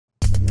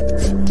Are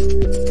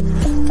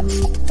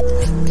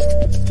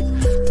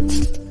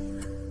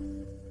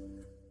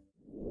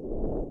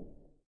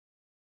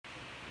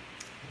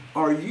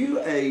you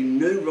a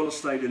new real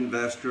estate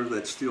investor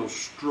that's still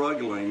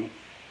struggling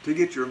to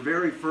get your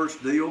very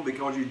first deal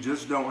because you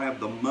just don't have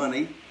the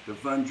money to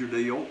fund your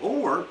deal?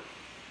 Or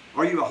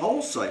are you a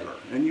wholesaler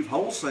and you've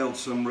wholesaled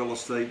some real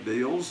estate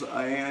deals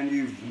and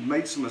you've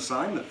made some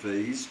assignment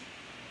fees,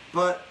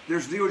 but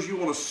there's deals you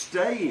want to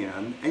stay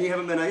in and you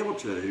haven't been able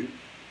to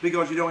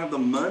because you don't have the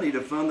money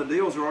to fund the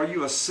deals? Or are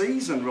you a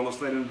seasoned real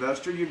estate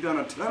investor, you've done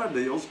a ton of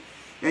deals,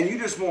 and you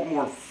just want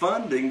more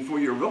funding for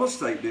your real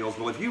estate deals?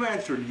 Well, if you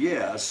answered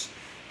yes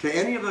to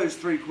any of those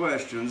three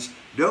questions,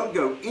 don't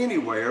go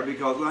anywhere,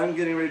 because I'm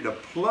getting ready to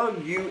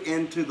plug you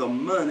into the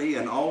money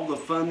and all the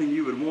funding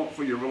you would want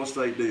for your real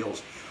estate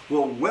deals.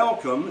 Well,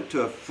 welcome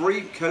to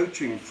Free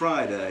Coaching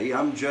Friday.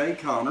 I'm Jay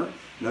Connor,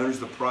 known as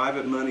the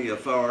Private Money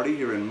Authority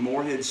here in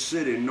Morehead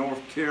City,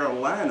 North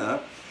Carolina.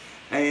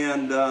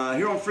 And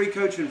here on Free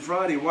Coaching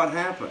Friday, what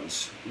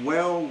happens?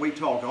 Well, we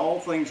talk all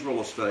things real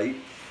estate.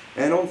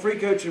 And on Free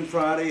Coaching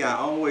Friday, I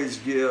always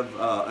give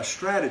a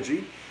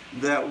strategy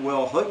that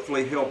will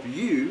hopefully help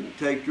you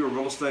take your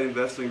real estate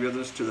investing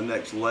business to the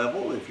next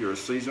level if you're a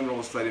seasoned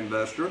real estate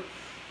investor,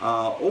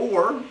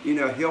 or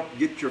help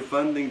get your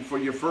funding for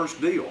your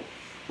first deal.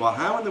 Well,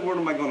 how in the world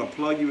am I going to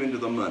plug you into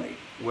the money?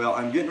 Well,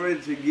 I'm getting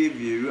ready to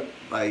give you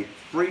a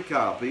free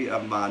copy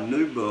of my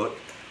new book,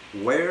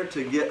 Where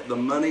to Get the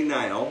Money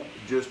Now,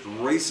 just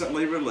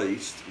recently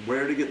released,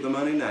 Where to Get the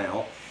Money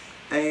Now.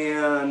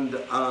 And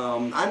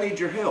I need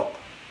your help.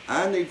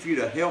 I need for you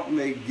to help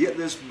me get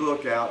this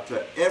book out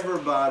to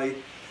everybody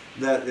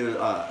that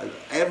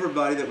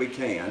we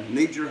can.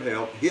 Need your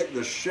help. Hit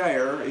the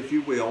share, if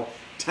you will.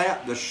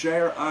 Tap the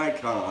share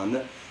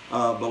icon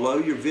below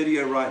your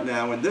video right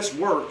now. And this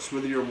works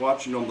whether you're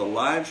watching on the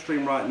live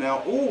stream right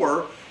now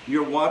or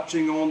you're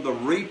watching on the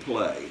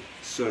replay.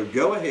 So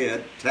go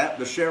ahead, tap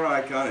the share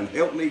icon and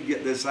help me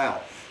get this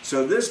out.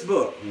 So this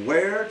book,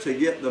 Where to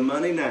Get the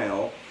Money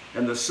Now,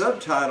 and the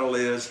subtitle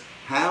is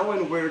How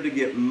and Where to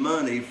Get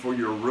Money for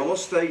Your Real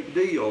Estate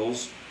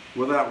Deals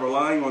Without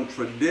Relying on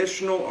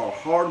Traditional or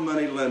Hard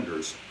Money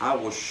Lenders. I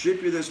will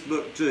ship you this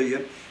book to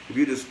you. If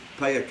you just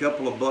pay a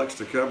couple of bucks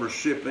to cover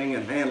shipping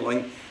and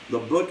handling, the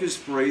book is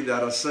free.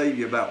 That'll save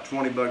you about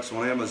 20 bucks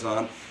on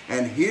Amazon.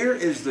 And here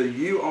is the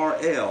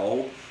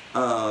URL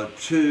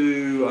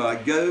to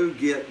go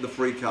get the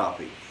free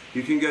copy.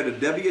 You can go to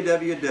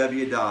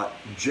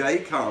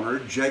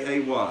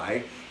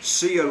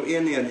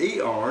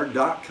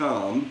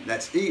www.jayconner.com,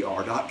 that's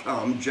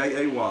er.com,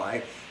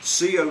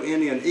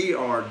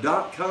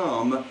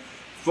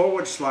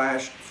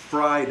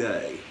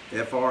 jayconner.com/Friday,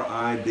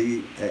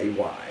 Friday,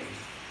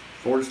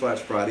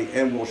 /Friday,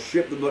 and we'll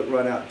ship the book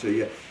right out to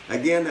you.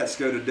 Again, that's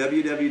go to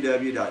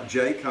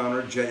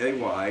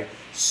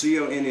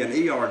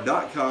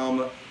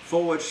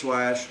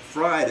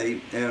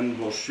www.jayconner.com/Friday, and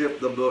we'll ship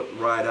the book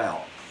right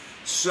out.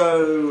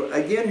 So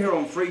again, here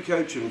on Free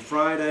Coaching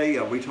Friday,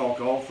 we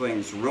talk all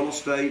things real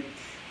estate,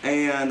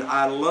 and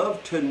I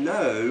love to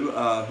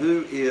know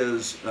who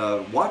is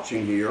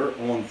watching here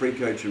on Free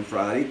Coaching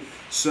Friday.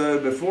 So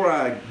before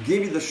I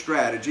give you the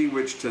strategy,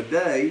 which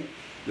today,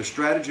 the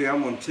strategy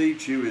I'm going to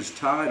teach you is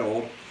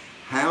titled,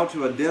 How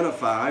to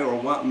Identify or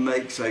What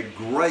Makes a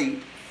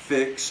Great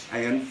Fix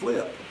and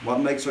Flip.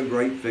 What makes a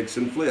great fix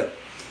and flip?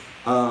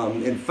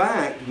 In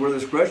fact, where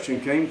this question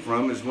came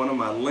from is one of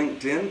my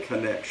LinkedIn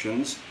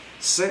connections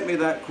sent me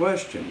that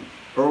question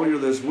earlier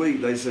this week.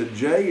 They said,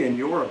 Jay, in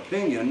your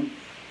opinion,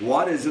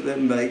 what is it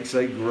that makes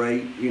a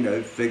great,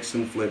 fix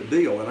and flip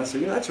deal? And I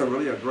said, that's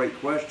really a great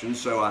question.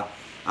 So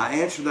I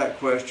answered that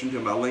question to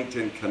my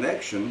LinkedIn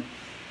connection,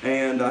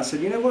 and I said,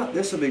 you know what,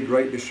 this would be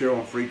great to share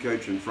on Free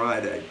Coaching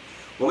Friday.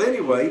 Well,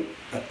 anyway,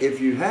 if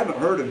you haven't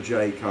heard of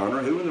Jay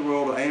Connor, who in the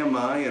world am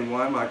I and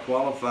why am I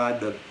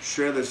qualified to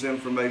share this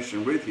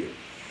information with you?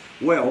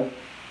 Well,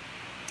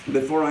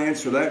 before I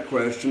answer that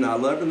question, I'd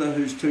love to know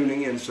who's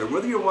tuning in. So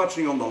whether you're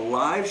watching on the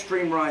live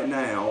stream right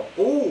now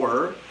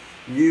or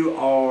you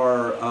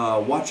are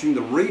watching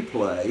the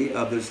replay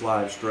of this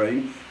live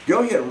stream,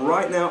 go ahead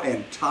right now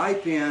and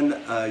type in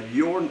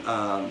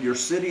your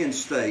city and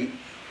state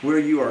where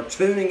you are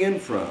tuning in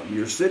from.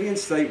 Your city and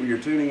state where you're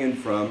tuning in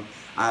from.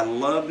 I'd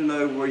love to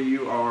know where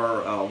you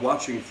are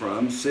watching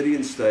from, city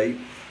and state.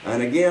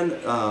 And again,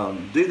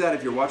 do that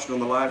if you're watching on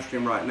the live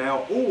stream right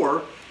now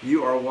or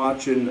you are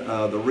watching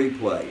the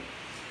replay.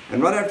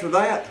 And right after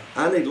that,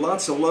 I need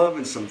lots of love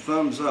and some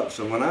thumbs up.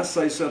 So when I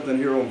say something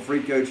here on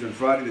Free Coaching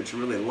Friday that you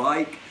really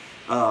like,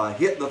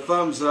 hit the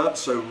thumbs up.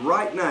 So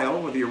right now,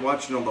 whether you're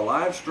watching on the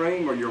live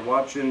stream or you're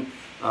watching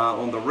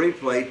on the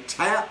replay,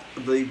 tap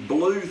the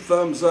blue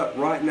thumbs up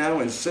right now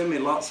and send me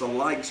lots of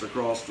likes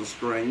across the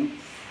screen.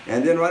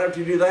 And then right after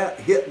you do that,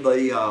 hit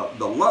the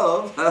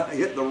love,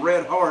 hit the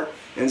red heart,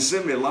 and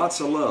send me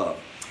lots of love.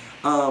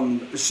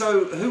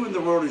 So who in the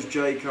world is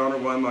Jay Connor?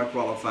 Why am I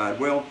qualified?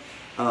 Well,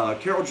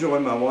 Carol Joy,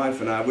 my wife,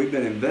 and I, we've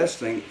been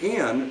investing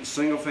in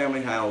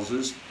single-family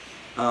houses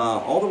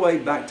all the way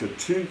back to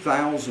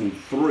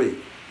 2003.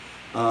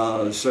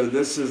 So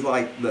this is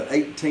like the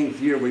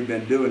 18th year we've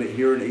been doing it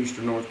here in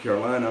Eastern North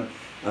Carolina.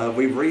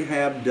 We've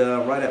rehabbed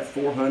right at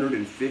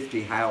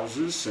 450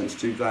 houses since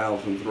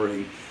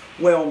 2003.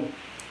 Well,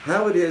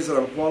 how it is that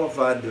I'm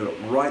qualified to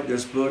write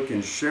this book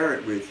and share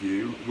it with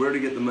you, where to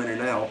get the money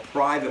now,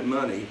 private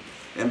money.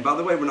 And by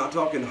the way, we're not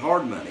talking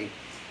hard money.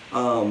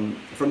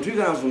 From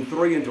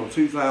 2003 until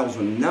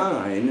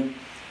 2009,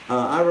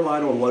 I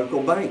relied on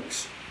local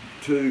banks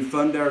to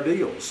fund our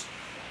deals.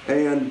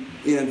 And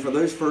for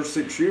those first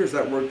 6 years,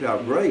 that worked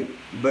out great.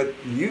 But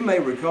you may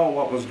recall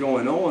what was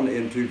going on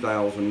in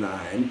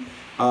 2009.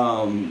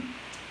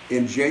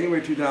 In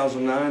January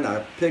 2009, I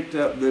picked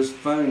up this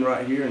phone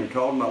right here and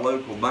called my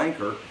local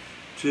banker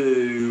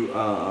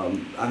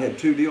I had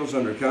 2 deals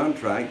under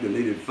contract that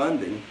needed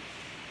funding.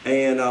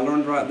 And I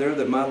learned right there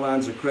that my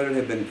lines of credit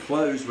had been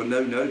closed with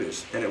no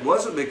notice. And it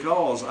wasn't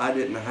because I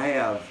didn't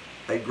have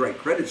a great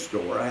credit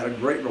score. I had a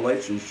great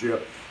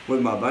relationship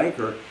with my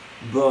banker.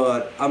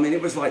 But, I mean,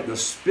 it was like the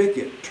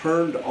spigot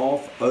turned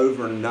off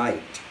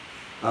overnight.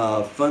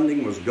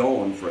 Funding was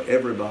gone for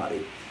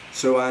everybody.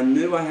 So I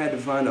knew I had to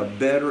find a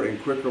better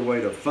and quicker way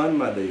to fund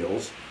my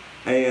deals.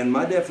 And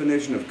my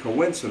definition of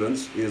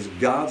coincidence is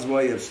God's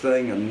way of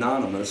staying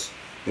anonymous.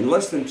 In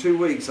less than 2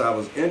 weeks, I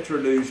was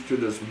introduced to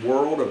this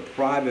world of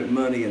private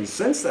money. And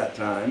since that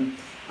time,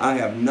 I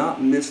have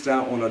not missed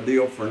out on a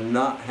deal for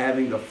not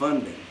having the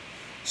funding.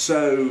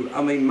 So,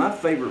 I mean, my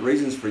favorite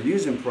reasons for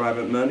using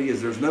private money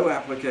is there's no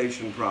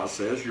application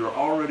process. You're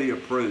already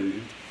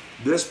approved.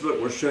 This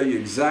book will show you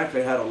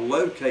exactly how to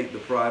locate the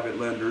private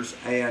lenders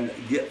and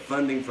get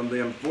funding from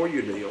them for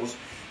your deals.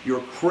 Your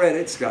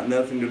credit's got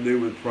nothing to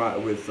do with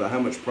how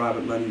much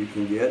private money you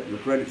can get. Your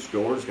credit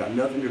score's got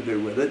nothing to do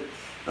with it.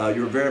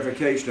 Your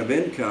verification of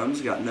income's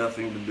got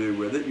nothing to do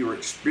with it. Your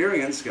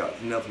experience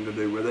got nothing to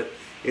do with it.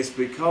 It's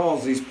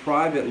because these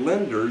private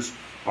lenders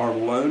are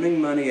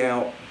loaning money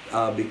out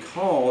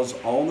because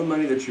all the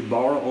money that you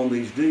borrow on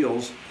these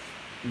deals,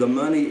 the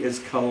money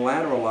is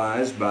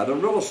collateralized by the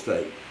real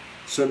estate.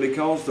 So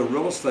because the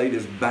real estate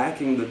is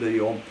backing the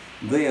deal,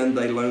 then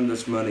they loan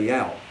this money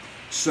out.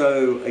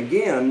 So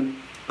again,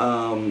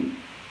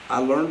 I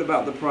learned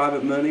about the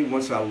private money.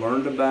 Once I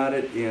learned about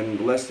it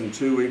in less than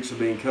 2 weeks of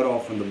being cut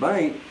off from the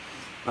bank,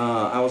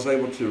 I was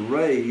able to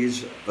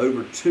raise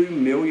over $2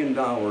 million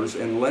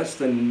in less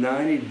than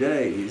 90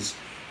 days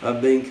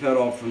of being cut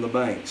off from the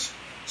banks.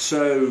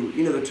 So,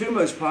 you know, the 2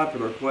 most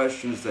popular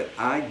questions that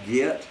I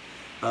get,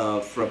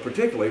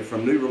 particularly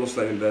from new real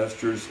estate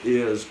investors,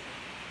 is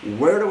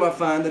where do I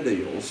find the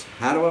deals?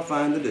 How do I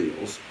find the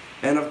deals?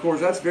 And of course,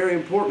 that's very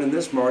important in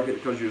this market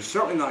because you're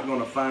certainly not going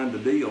to find the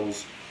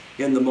deals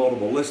in the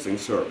multiple listing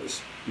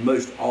service.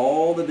 Most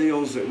all the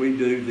deals that we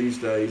do these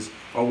days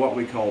are what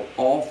we call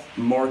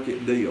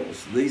off-market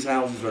deals. These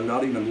houses are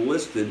not even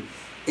listed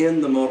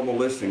in the multiple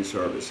listing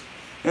service.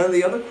 And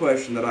the other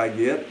question that I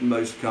get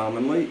most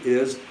commonly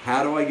is,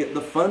 how do I get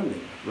the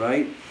funding,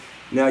 right?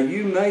 Now,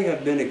 you may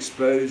have been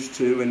exposed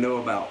to and know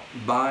about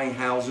buying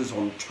houses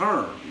on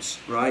terms,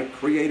 right?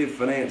 Creative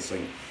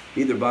financing,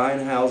 either buying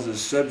houses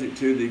subject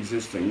to the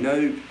existing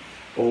note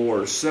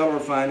or seller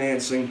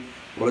financing.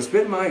 Well, it's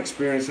been my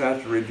experience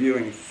after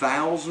reviewing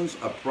thousands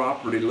of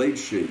property lead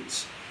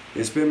sheets,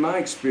 it's been my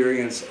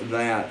experience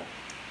that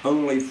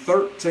only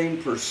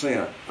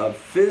 13% of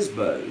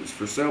FSBOs,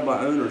 for sale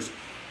by owners,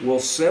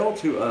 will sell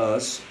to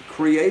us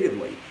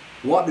creatively.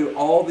 What do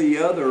all the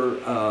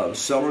other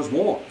sellers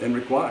want and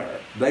require?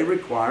 They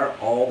require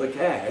all the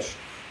cash,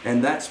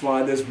 and that's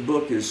why this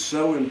book is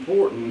so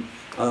important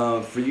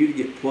for you to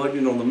get plugged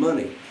in on the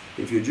money.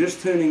 If you're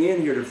just tuning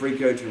in here to Free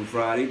Coaching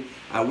Friday,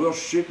 I will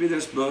ship you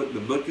this book. The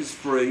book is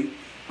free,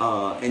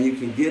 and you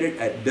can get it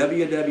at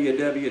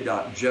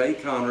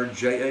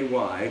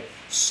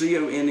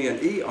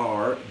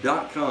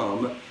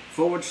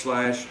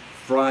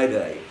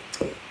www.jayconner.com/Friday.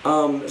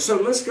 So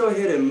let's go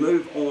ahead and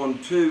move on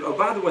to, oh,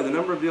 by the way, the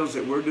number of deals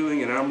that we're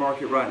doing in our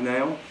market right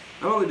now,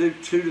 I only do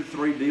 2 to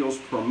 3 deals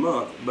per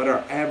month, but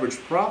our average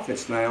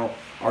profits now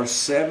are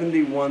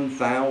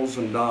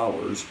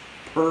 $71,000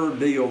 per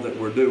deal that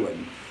we're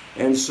doing.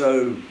 And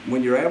so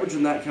when you're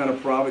averaging that kind of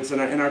profits,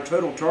 and our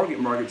total target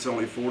market's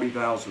only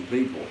 40,000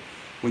 people,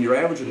 when you're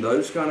averaging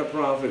those kind of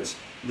profits,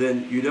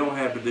 then you don't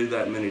have to do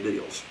that many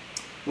deals.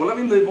 Well, let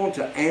me move on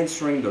to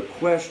answering the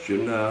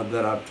question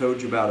that I've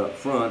told you about up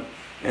front.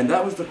 And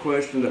that was the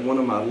question that one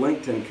of my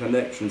LinkedIn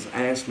connections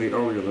asked me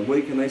earlier in the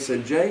week. And they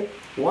said, Jay,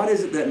 what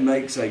is it that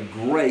makes a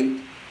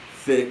great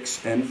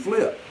fix and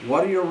flip?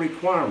 What are your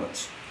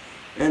requirements?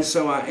 And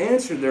so I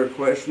answered their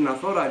question. I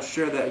thought I'd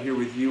share that here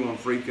with you on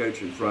Free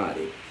Coaching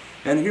Friday.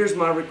 And here's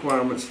my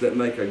requirements that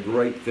make a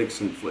great fix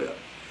and flip.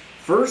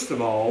 First of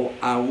all,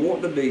 I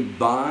want to be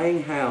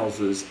buying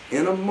houses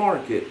in a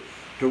market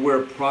to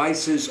where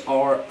prices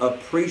are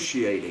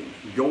appreciating,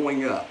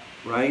 going up,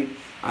 right?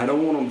 I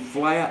don't want them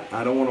flat.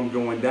 I don't want them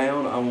going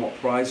down. I want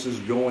prices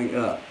going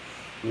up.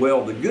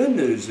 Well, the good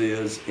news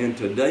is in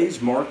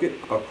today's market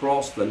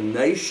across the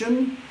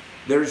nation,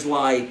 there's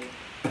like,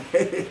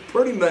 it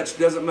pretty much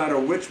doesn't matter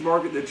which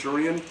market that you're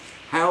in,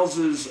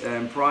 houses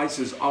and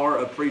prices are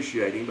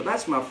appreciating, but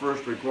that's my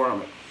first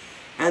requirement.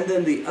 And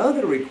then the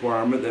other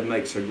requirement that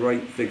makes a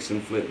great fix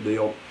and flip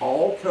deal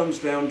all comes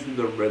down to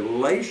the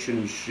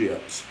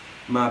relationships,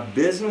 my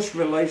business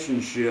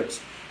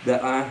relationships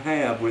that I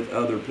have with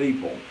other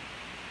people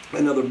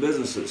and other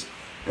businesses.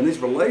 And these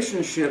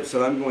relationships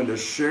that I'm going to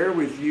share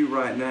with you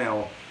right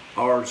now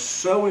are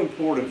so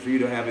important for you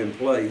to have in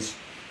place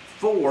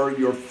for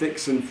your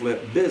fix and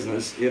flip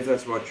business if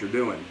that's what you're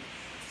doing.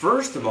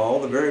 First of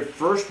all, the very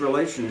first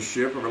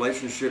relationship or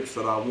relationships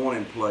that I want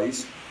in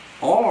place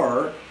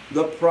are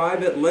the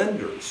private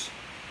lenders.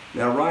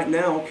 Now right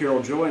now,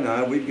 Carol Joy and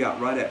I, we've got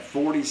right at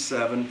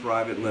 47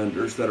 private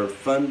lenders that are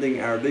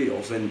funding our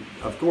deals. And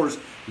of course,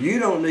 you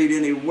don't need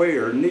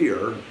anywhere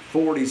near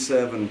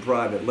 47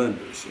 private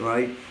lenders,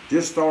 right?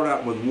 Just start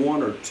out with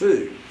one or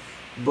two.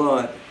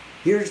 But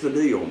here's the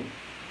deal.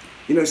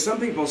 You know, some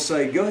people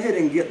say, go ahead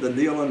and get the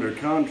deal under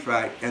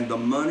contract and the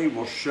money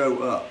will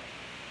show up.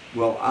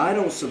 Well, I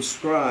don't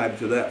subscribe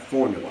to that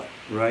formula,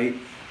 right?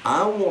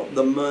 I want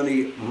the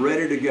money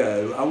ready to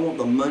go. I want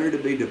the money to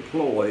be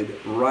deployed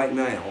right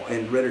now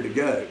and ready to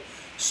go.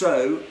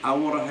 So I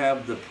want to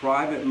have the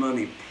private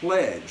money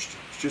pledged.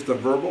 It's just a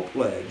verbal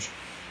pledge.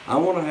 I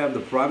want to have the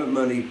private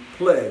money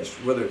pledged,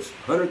 whether it's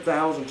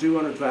 100,000,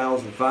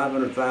 200,000,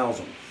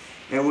 500,000.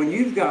 And when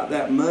you've got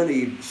that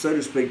money, so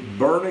to speak,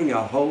 burning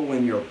a hole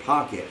in your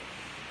pocket,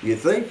 you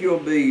think you'll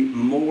be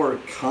more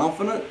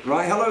confident,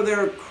 right? Hello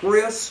there,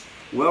 Chris.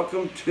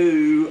 Welcome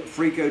to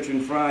Free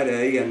Coaching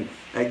Friday. And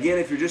again,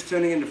 if you're just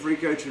tuning into Free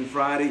Coaching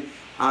Friday,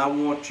 I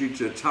want you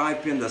to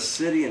type in the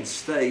city and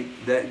state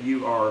that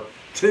you are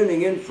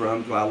tuning in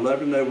from. I love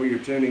to know where you're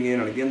tuning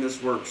in. And again,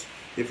 this works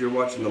if you're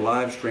watching the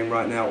live stream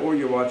right now or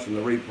you're watching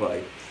the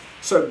replay.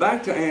 So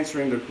back to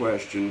answering the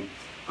question,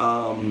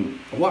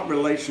 what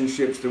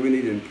relationships do we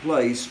need in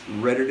place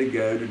ready to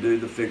go to do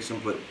the fix and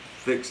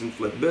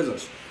flip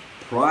business?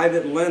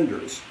 Private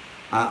lenders.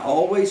 I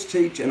always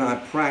teach and I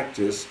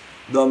practice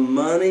the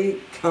money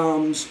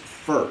comes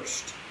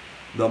first.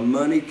 The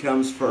money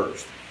comes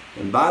first.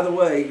 And by the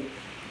way,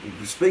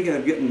 speaking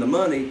of getting the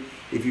money,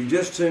 if you've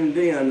just tuned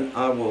in,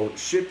 I will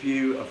ship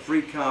you a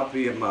free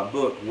copy of my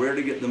book, Where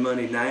to Get the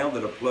Money Now,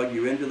 that'll plug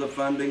you into the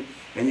funding.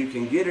 And you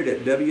can get it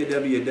at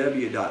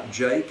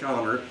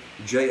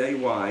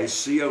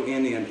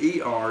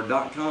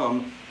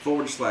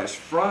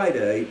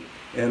www.jayconner.com/Friday,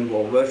 and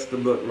we'll rush the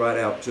book right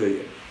out to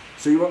you.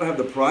 So you want to have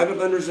the private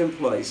lenders in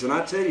place. And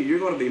I tell you, you're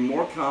going to be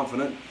more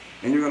confident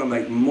and you're going to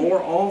make more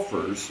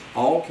offers,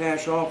 all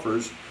cash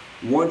offers,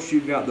 once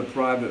you've got the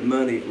private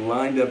money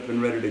lined up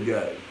and ready to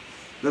go.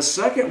 The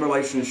second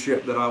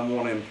relationship that I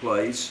want in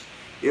place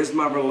is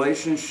my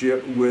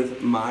relationship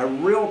with my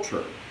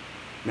realtor.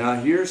 Now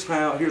here's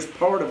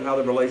part of how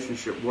the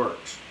relationship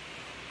works.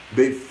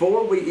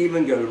 Before we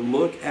even go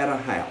look at a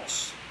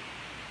house,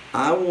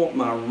 I want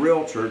my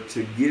realtor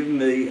to give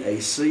me a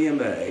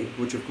CMA,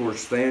 which of course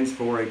stands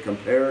for a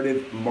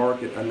comparative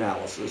market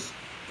analysis.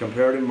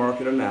 Comparative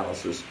market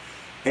analysis.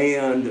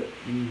 And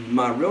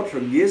my realtor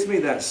gives me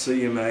that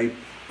CMA,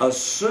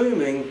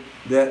 assuming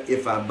that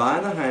if I buy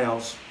the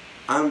house,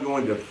 I'm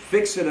going to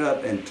fix it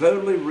up and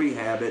totally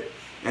rehab it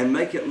and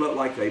make it look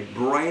like a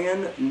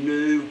brand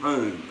new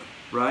home,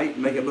 right?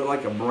 Make it look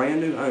like a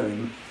brand new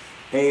home.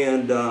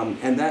 And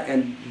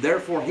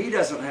therefore he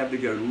doesn't have to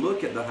go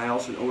look at the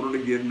house in order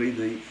to give me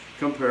the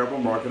comparable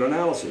market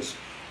analysis.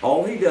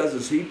 All he does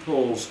is he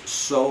pulls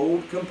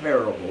sold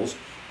comparables,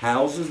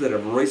 houses that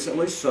have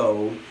recently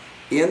sold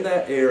in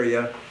that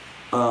area,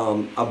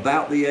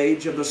 about the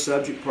age of the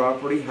subject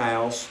property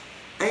house,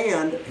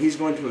 and he's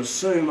going to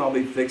assume I'll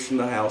be fixing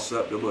the house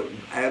up to look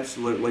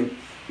absolutely,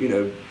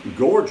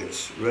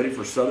 gorgeous, ready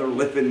for Southern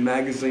Living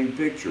magazine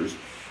pictures.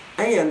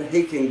 And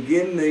he can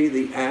give me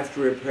the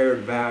after repaired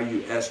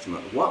value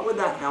estimate. What would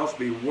that house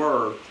be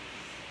worth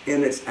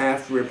in its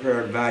after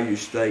repaired value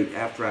state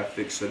after I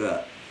fix it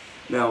up?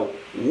 Now,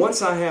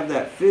 once I have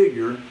that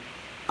figure,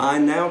 I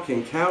now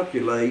can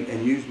calculate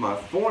and use my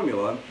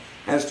formula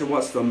as to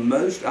what's the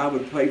most I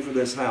would pay for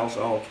this house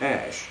all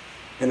cash.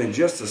 And in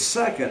just a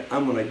second,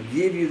 I'm going to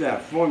give you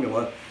that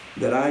formula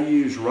that I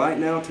use right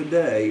now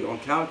today on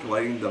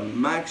calculating the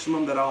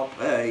maximum that I'll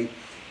pay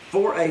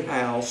for a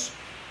house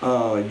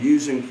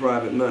using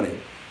private money.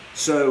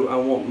 So I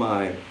want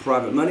my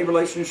private money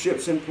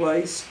relationships in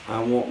place.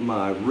 I want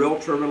my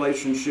realtor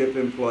relationship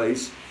in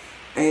place.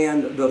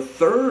 And the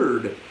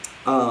third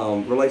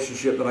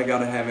relationship that I got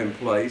to have in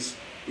place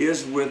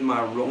is with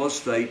my real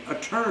estate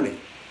attorney.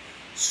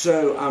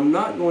 So I'm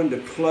not going to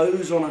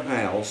close on a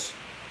house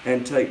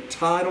and take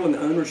title and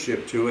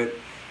ownership to it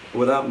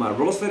without my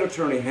real estate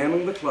attorney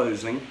handling the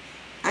closing.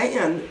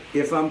 And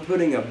if I'm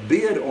putting a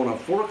bid on a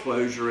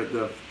foreclosure at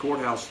the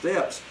courthouse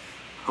steps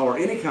or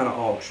any kind of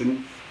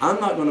auction, I'm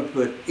not going to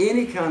put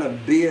any kind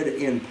of bid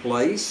in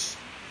place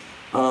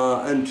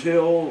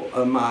until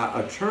my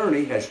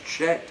attorney has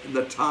checked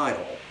the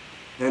title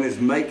and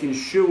is making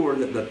sure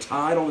that the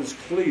title is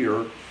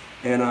clear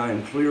and I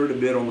am clear to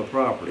bid on the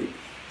property.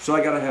 So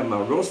I got to have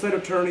my real estate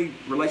attorney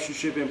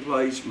relationship in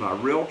place, my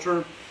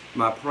realtor,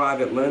 my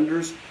private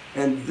lenders,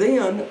 and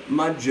then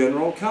my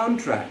general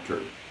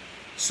contractor.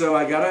 So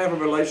I got to have a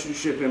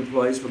relationship in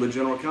place with a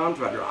general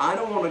contractor. I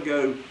don't want to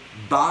go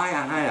buy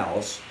a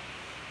house,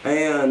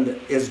 and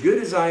as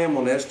good as I am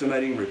on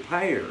estimating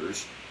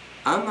repairs,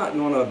 I'm not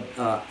going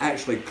to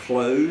actually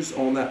close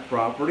on that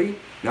property.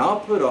 Now, I'll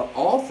put an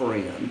offer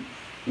in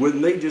with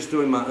me just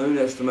doing my own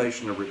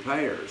estimation of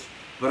repairs,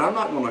 but I'm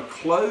not going to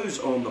close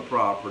on the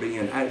property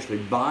and actually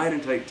buy it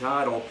and take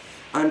title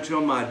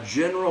until my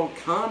general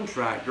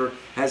contractor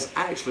has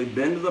actually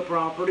been to the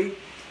property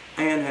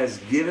and has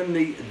given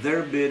me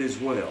their bid as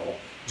well,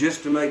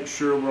 just to make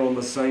sure we're on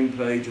the same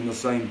page and the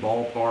same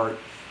ballpark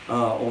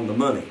on the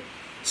money.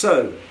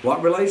 So,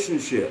 what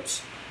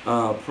relationships?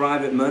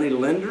 Private money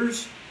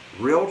lenders,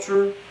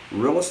 realtor,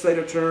 real estate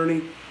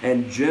attorney,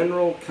 and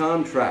general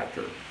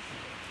contractor.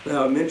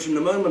 Now, I mentioned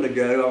a moment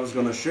ago, I was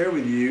going to share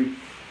with you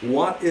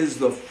what is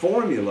the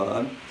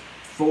formula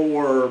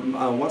for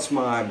what's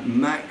my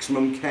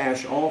maximum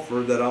cash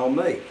offer that I'll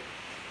make.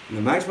 And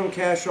the maximum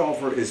cash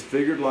offer is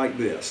figured like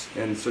this,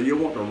 and so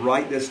you'll want to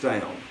write this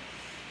down.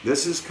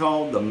 This is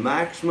called the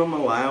Maximum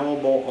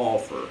Allowable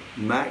Offer.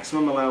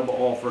 Maximum Allowable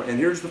Offer, and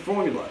here's the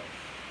formula.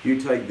 You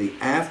take the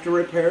after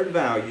repaired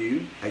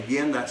value,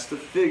 again that's the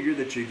figure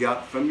that you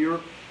got from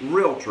your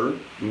realtor,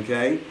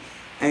 okay?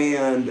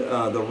 And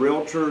the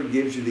realtor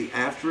gives you the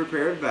after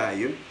repaired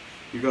value.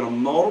 You're going to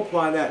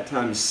multiply that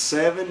times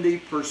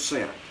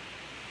 70%.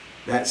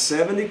 That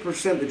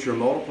 70% that you're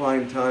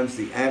multiplying times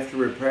the after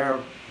repair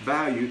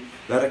value,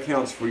 that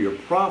accounts for your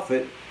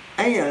profit,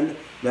 and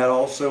that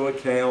also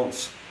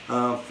accounts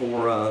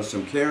for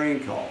some carrying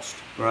cost,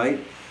 right?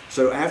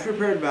 So after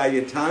repaired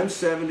value times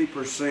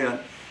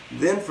 70%,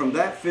 then from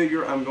that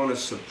figure I'm going to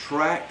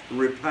subtract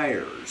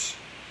repairs,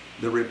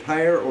 the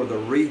repair or the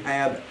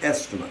rehab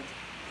estimate,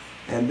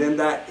 and then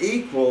that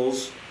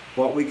equals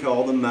what we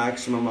call the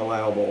maximum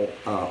allowable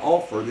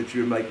offer that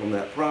you make on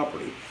that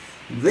property.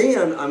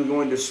 Then I'm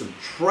going to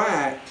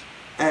subtract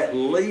at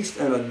least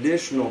an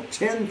additional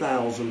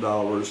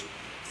 $10,000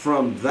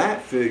 from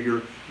that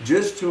figure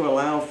just to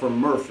allow for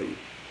Murphy.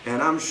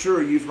 And I'm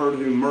sure you've heard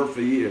who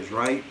Murphy is,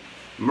 right?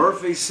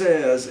 Murphy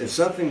says if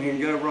something can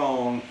go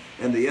wrong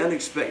and the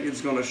unexpected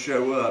is going to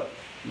show up,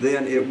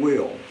 then it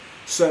will.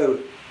 So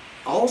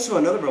also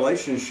another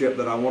relationship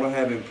that I want to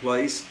have in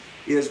place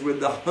is with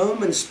the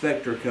home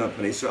inspector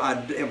company. So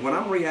when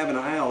I'm rehabbing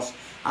a house,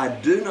 I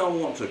do not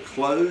want to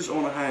close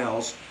on a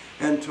house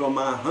until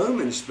my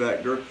home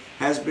inspector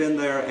has been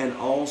there and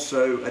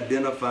also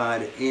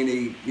identified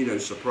any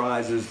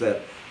surprises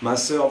that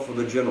myself or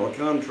the general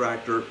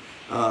contractor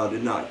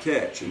did not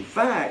catch. In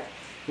fact,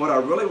 what I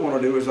really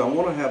want to do is I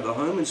want to have the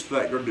home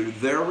inspector do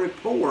their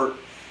report,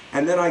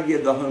 and then I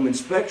give the home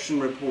inspection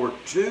report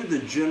to the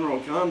general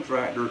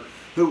contractor,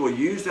 who will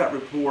use that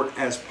report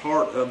as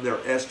part of their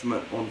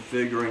estimate on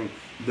figuring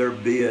their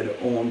bid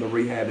on the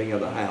rehabbing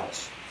of the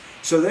house.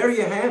 So there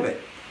you have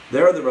it.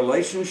 There are the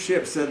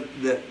relationships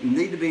that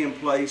need to be in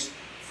place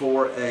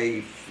for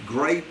a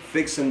great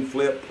fix and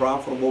flip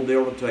profitable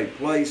deal to take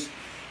place.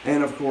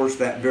 And of course,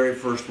 that very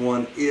first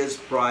one is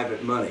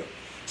private money.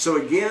 So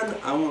again,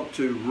 I want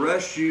to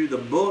rush you the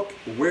book,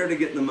 Where to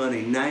Get the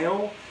Money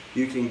Now.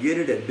 You can get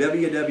it at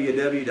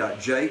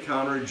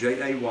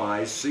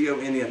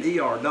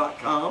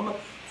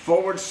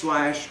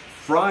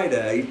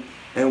www.jayconner.com/Friday,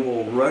 and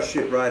we'll rush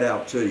it right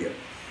out to you.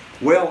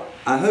 Well,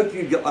 I hope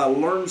you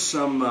learned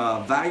some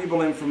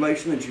valuable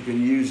information that you can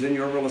use in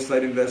your real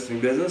estate investing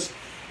business.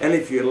 And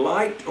if you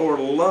liked or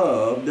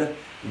loved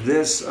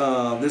this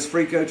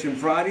free coaching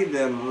Friday,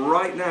 then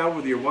right now,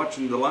 whether you're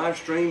watching the live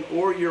stream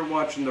or you're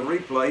watching the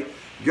replay,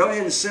 go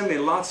ahead and send me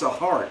lots of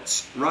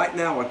hearts right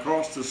now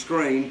across the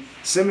screen.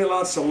 Send me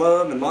lots of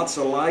love and lots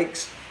of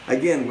likes.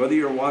 Again, whether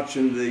you're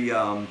watching the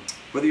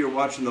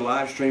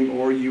live stream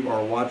or you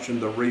are watching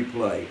the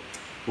replay.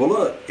 Well,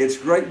 look, it's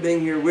great being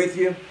here with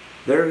you.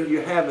 There you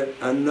have it,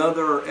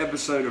 another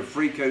episode of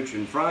Free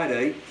Coaching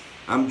Friday.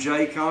 I'm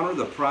Jay Conner,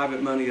 the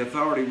Private Money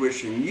Authority,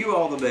 wishing you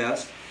all the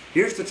best.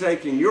 Here's to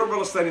taking your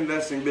real estate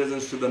investing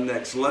business to the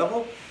next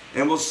level,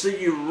 and we'll see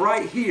you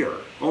right here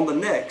on the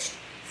next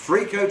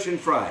Free Coaching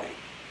Friday.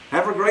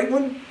 Have a great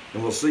one,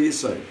 and we'll see you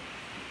soon.